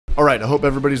All right, I hope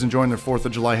everybody's enjoying their 4th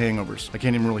of July hangovers. I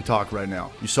can't even really talk right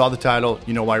now. You saw the title,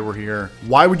 you know why we're here.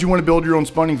 Why would you want to build your own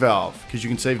spunding valve? Because you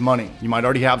can save money. You might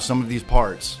already have some of these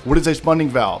parts. What is a spunding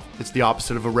valve? It's the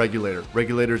opposite of a regulator.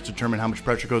 Regulators determine how much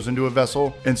pressure goes into a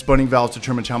vessel, and spunding valves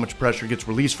determine how much pressure gets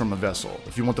released from a vessel.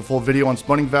 If you want the full video on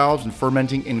spunding valves and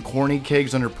fermenting in corny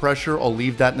kegs under pressure, I'll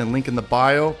leave that in the link in the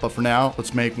bio, but for now,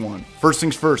 let's make one. First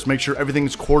things first, make sure everything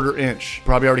is 1/4 inch. You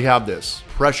probably already have this.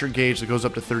 Pressure gauge that goes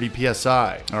up to 30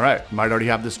 PSI. All right, you might already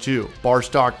have this too. Bar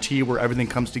stock T where everything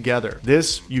comes together.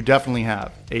 This you definitely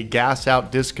have. A gas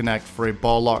out disconnect for a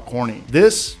ball lock corny.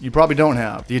 This you probably don't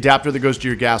have. The adapter that goes to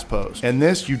your gas post. And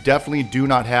this you definitely do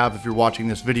not have if you're watching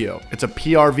this video. It's a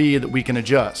PRV that we can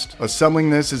adjust.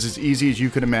 Assembling this is as easy as you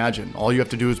could imagine. All you have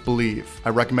to do is believe. I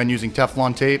recommend using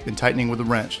Teflon tape and tightening with a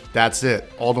wrench. That's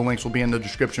it. All the links will be in the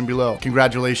description below.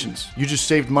 Congratulations. You just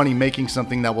saved money making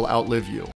something that will outlive you.